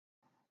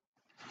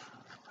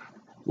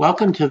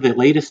Welcome to the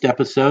latest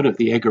episode of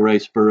the Edgar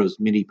Rice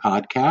Burroughs mini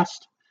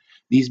podcast.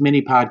 These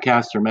mini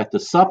podcasts are meant to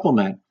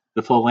supplement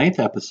the full-length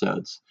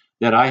episodes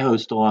that I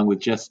host along with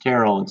Jess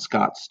Terrell and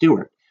Scott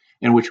Stewart,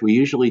 in which we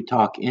usually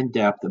talk in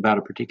depth about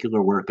a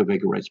particular work of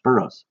Edgar Rice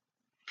Burroughs.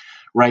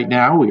 Right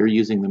now, we are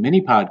using the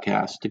mini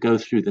podcast to go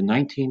through the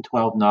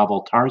 1912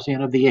 novel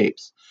Tarzan of the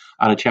Apes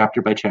on a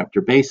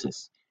chapter-by-chapter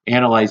basis,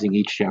 analyzing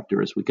each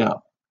chapter as we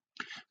go.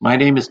 My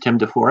name is Tim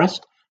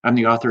DeForest. I'm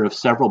the author of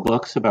several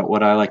books about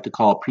what I like to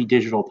call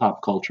pre-digital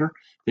pop culture,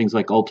 things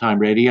like old-time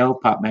radio,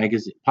 pulp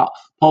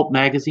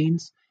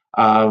magazines,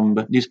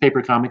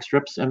 newspaper comic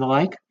strips, and the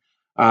like.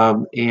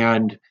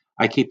 And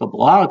I keep a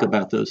blog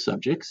about those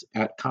subjects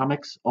at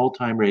Comics, Old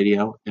Time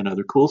Radio, and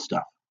other cool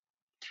stuff.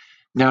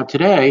 Now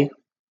today,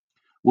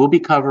 we'll be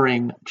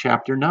covering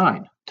Chapter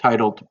 9,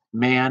 titled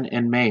Man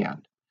and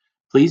Man.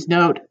 Please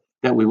note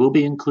that we will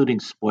be including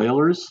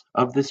spoilers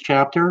of this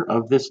chapter,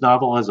 of this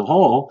novel as a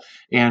whole,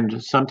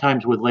 and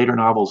sometimes with later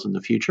novels in the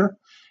future.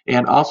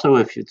 And also,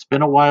 if it's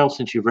been a while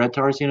since you've read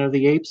Tarzan of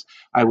the Apes,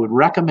 I would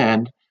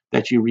recommend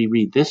that you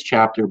reread this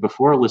chapter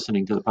before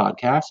listening to the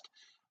podcast,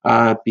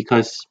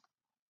 because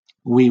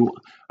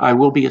I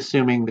will be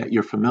assuming that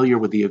you're familiar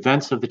with the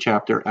events of the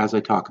chapter as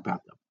I talk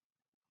about them.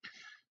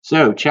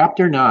 So,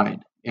 Chapter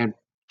 9, and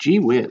gee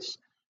whiz,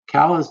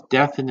 Kala's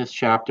death in this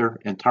chapter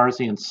and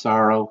Tarzan's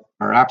sorrow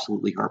are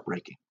absolutely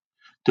heartbreaking.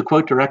 To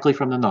quote directly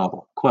from the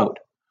novel, quote,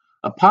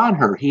 "Upon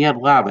her he had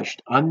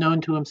lavished,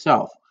 unknown to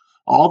himself,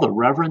 all the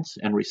reverence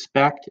and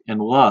respect and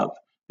love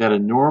that a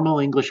normal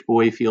English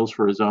boy feels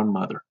for his own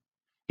mother.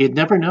 He had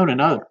never known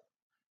another,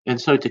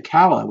 and so to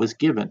Kala was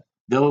given,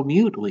 though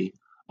mutely,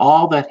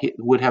 all that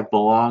would have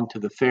belonged to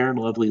the fair and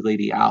lovely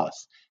Lady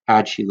Alice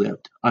had she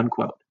lived,"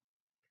 unquote.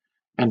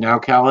 And now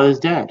Kala is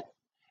dead.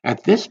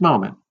 At this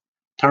moment,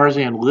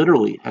 Tarzan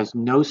literally has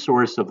no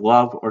source of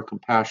love or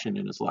compassion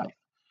in his life.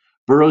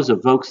 Burroughs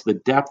evokes the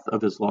depth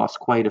of his loss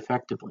quite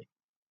effectively.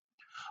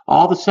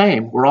 All the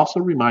same, we're also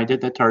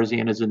reminded that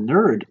Tarzan is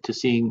inured to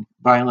seeing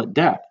violent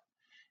death,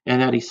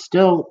 and that he's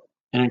still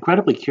an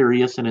incredibly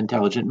curious and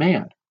intelligent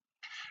man.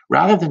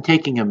 Rather than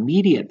taking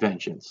immediate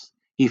vengeance,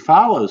 he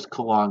follows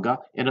Kalanga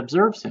and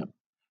observes him,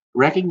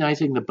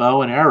 recognizing the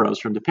bow and arrows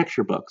from the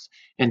picture books,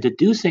 and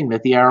deducing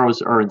that the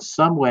arrows are in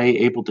some way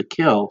able to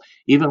kill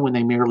even when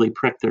they merely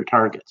prick their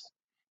targets.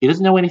 He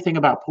doesn't know anything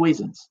about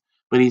poisons,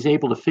 but he's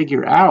able to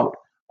figure out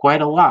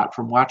quite a lot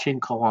from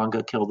watching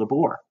Kalanga kill the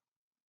boar.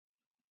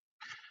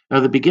 Now,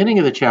 the beginning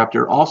of the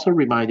chapter also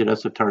reminded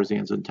us of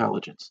Tarzan's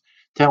intelligence,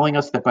 telling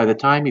us that by the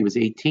time he was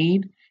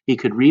 18, he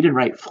could read and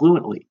write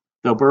fluently,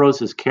 though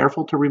Burroughs is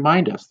careful to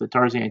remind us that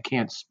Tarzan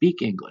can't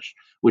speak English,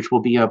 which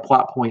will be a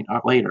plot point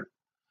later.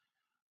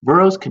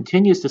 Burroughs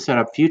continues to set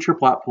up future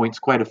plot points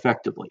quite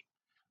effectively,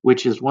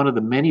 which is one of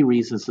the many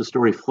reasons the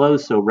story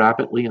flows so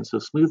rapidly and so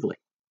smoothly.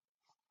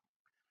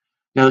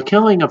 Now, the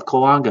killing of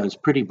Kalanga is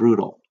pretty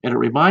brutal, and it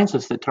reminds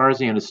us that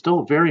Tarzan is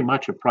still very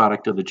much a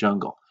product of the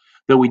jungle,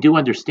 though we do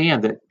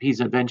understand that he's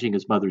avenging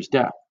his mother's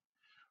death.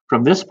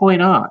 From this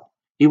point on,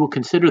 he will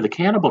consider the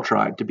cannibal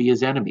tribe to be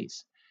his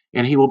enemies,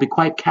 and he will be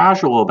quite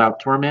casual about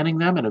tormenting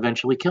them and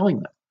eventually killing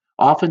them,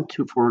 often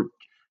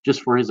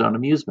just for his own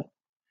amusement.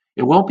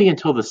 It won't be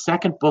until the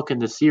second book in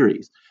the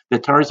series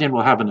that Tarzan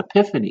will have an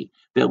epiphany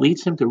that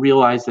leads him to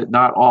realize that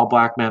not all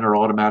black men are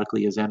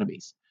automatically his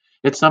enemies.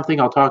 It's something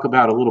I'll talk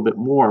about a little bit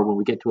more when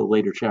we get to a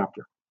later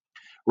chapter.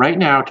 Right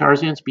now,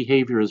 Tarzan's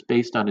behavior is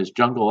based on his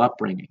jungle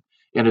upbringing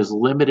and his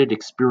limited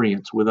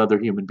experience with other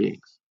human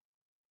beings.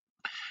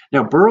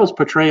 Now, Burroughs'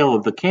 portrayal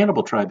of the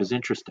cannibal tribe is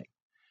interesting.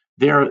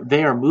 They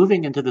are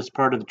moving into this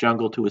part of the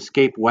jungle to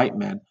escape white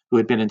men who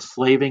had been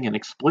enslaving and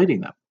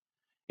exploiting them.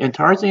 And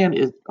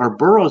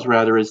Burroughs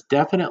is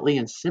definitely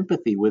in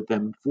sympathy with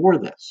them for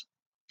this.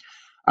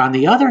 On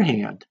the other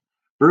hand,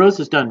 Burroughs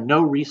has done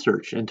no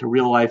research into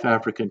real-life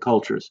African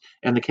cultures,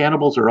 and the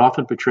cannibals are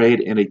often portrayed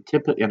in a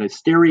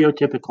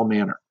stereotypical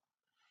manner.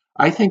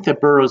 I think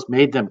that Burroughs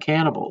made them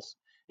cannibals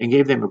and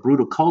gave them a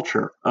brutal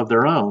culture of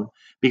their own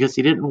because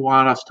he didn't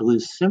want us to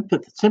lose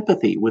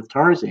sympathy with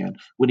Tarzan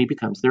when he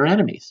becomes their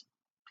enemies.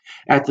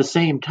 At the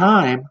same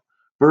time,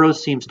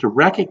 Burroughs seems to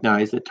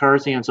recognize that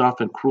Tarzan's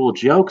often cruel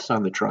jokes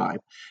on the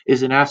tribe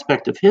is an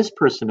aspect of his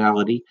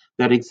personality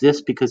that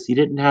exists because he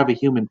didn't have a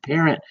human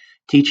parent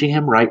teaching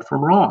him right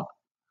from wrong.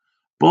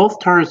 Both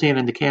Tarzan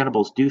and the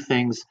cannibals do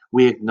things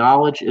we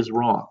acknowledge is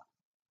wrong,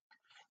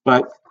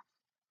 but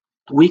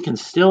we can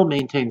still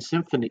maintain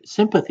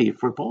sympathy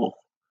for both.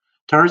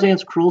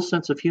 Tarzan's cruel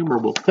sense of humor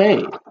will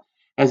fade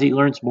as he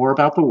learns more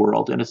about the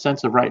world and a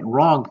sense of right and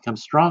wrong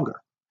becomes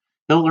stronger.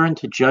 He'll learn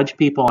to judge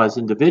people as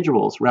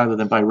individuals rather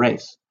than by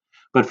race.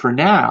 But for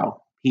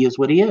now, he is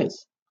what he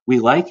is. We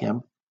like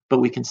him, but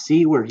we can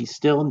see where he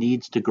still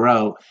needs to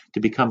grow to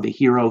become the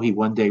hero he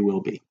one day will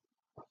be.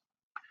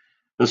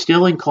 Though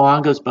stealing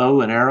Kalanga's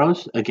bow and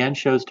arrows again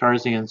shows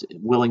Tarzan's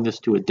willingness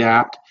to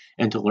adapt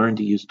and to learn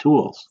to use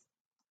tools.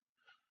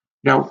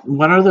 Now,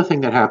 one other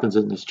thing that happens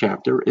in this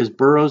chapter is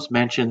Burroughs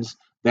mentions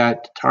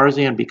that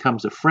Tarzan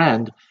becomes a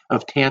friend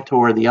of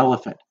Tantor the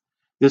elephant.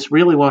 This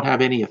really won't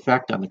have any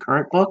effect on the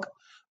current book,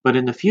 But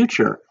in the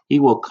future, he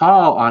will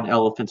call on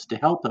elephants to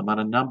help him on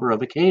a number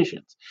of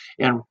occasions.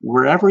 And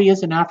wherever he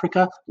is in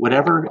Africa,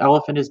 whatever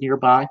elephant is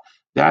nearby,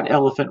 that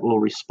elephant will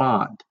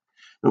respond.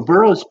 Now,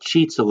 Burroughs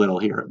cheats a little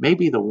here. It may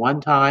be the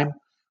one time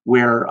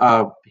where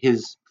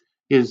his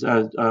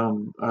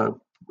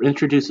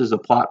introduces a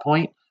plot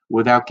point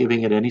without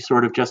giving it any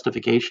sort of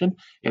justification,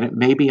 and it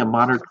may be a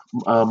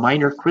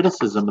minor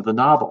criticism of the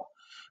novel.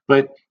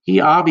 But he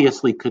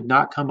obviously could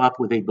not come up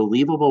with a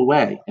believable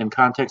way, in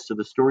context of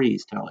the story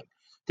he's telling,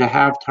 to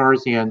have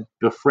Tarzan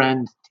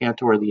befriend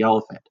Tantor the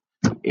elephant,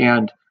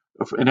 and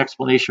an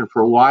explanation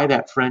for why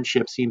that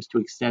friendship seems to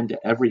extend to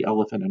every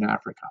elephant in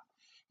Africa.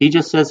 He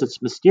just says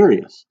it's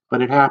mysterious,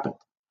 but it happened.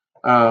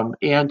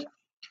 And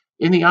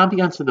in the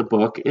ambience of the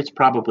book, it's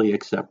probably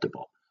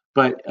acceptable.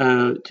 But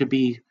to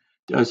be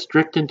a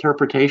strict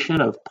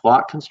interpretation of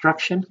plot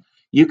construction,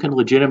 you can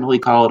legitimately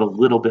call it a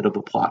little bit of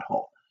a plot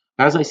hole.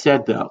 As I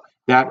said, though,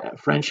 that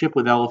friendship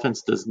with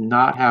elephants does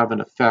not have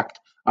an effect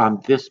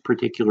on this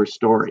particular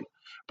story.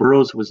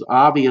 Burroughs was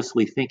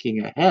obviously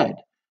thinking ahead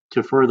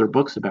to further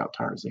books about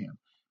Tarzan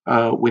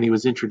when he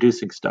was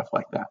introducing stuff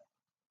like that.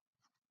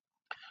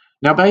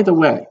 Now, by the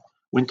way,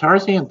 when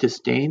Tarzan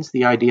disdains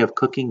the idea of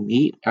cooking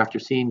meat after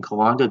seeing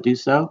Kalanga do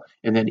so,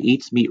 and then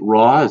eats meat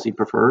raw as he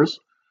prefers,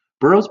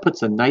 Burroughs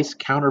puts a nice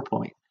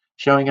counterpoint,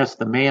 showing us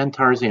the man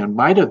Tarzan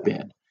might have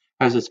been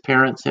had his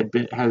parents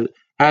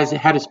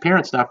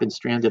not been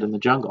stranded in the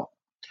jungle.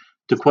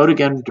 To quote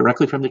again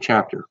directly from the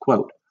chapter,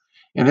 quote,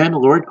 "And then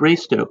Lord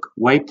Greystoke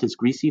wiped his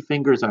greasy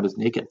fingers on his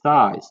naked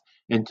thighs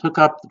and took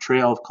up the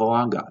trail of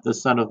Kalanga, the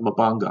son of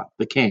Mbonga,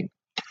 the king,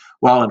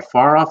 while in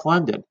far-off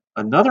London,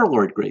 another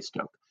Lord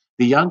Greystoke,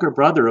 the younger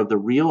brother of the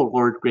real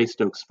Lord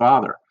Greystoke's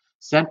father,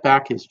 sent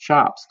back his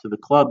chops to the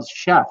club's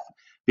chef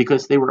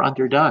because they were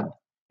underdone.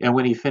 And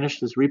when he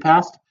finished his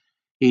repast,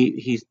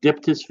 he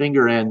dipped his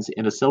finger ends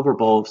in a silver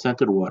bowl of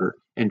scented water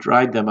and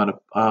dried them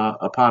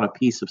upon a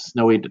piece of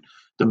snowy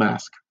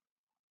damask."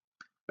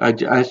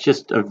 It's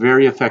just a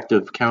very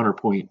effective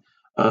counterpoint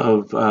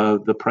of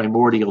the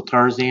primordial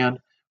Tarzan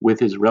with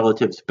his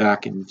relatives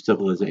back in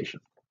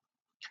civilization.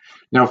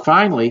 Now,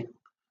 finally,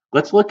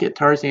 let's look at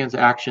Tarzan's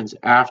actions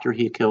after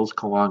he kills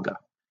Kalanga.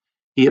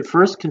 He at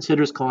first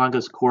considers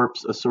Kalanga's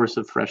corpse a source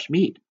of fresh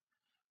meat,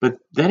 but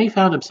then he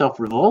found himself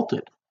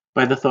revolted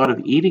by the thought of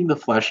eating the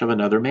flesh of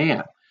another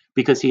man,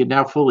 because he had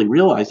now fully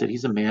realized that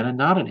he's a man and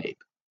not an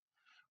ape.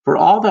 For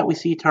all that we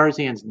see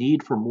Tarzan's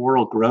need for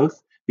moral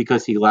growth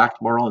because he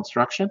lacked moral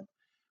instruction,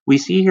 we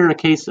see here a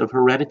case of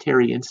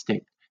hereditary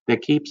instinct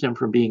that keeps him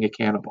from being a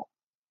cannibal.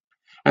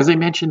 As I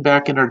mentioned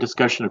back in our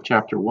discussion of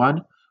Chapter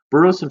 1,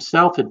 Burroughs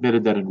himself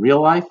admitted that in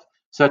real life,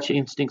 such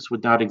instincts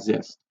would not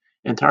exist,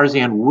 and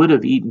Tarzan would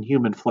have eaten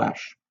human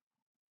flesh.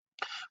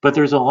 But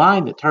there's a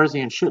line that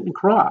Tarzan shouldn't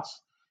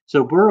cross,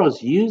 so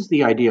Burroughs used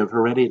the idea of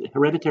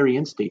hereditary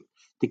instinct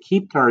to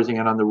keep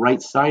Tarzan on the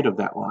right side of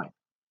that line.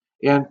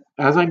 And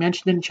as I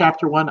mentioned in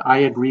Chapter 1, I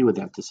agree with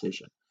that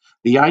decision.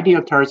 The idea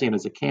of Tarzan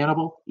as a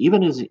cannibal,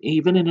 even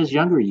in his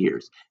younger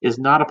years, is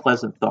not a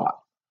pleasant thought.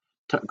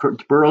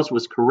 Burroughs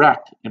was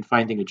correct in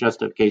finding a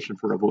justification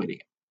for avoiding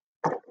it.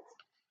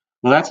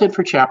 Well, that's it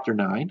for Chapter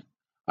 9.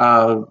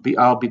 I'll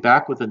be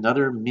back with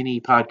another mini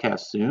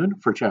podcast soon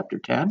for Chapter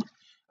 10.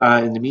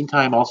 In the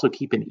meantime, also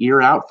keep an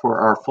ear out for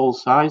our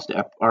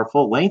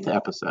full-length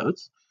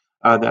episodes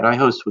that I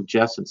host with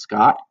Jess and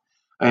Scott.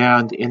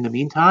 And in the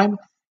meantime,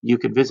 you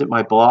can visit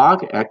my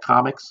blog at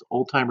Comics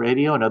Old Time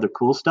Radio and other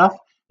cool stuff.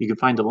 You can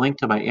find a link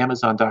to my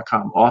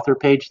Amazon.com author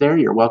page there.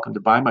 You're welcome to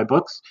buy my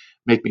books,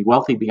 make me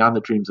wealthy beyond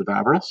the dreams of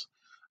avarice.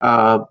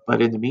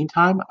 But in the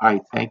meantime,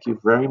 I thank you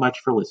very much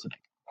for listening.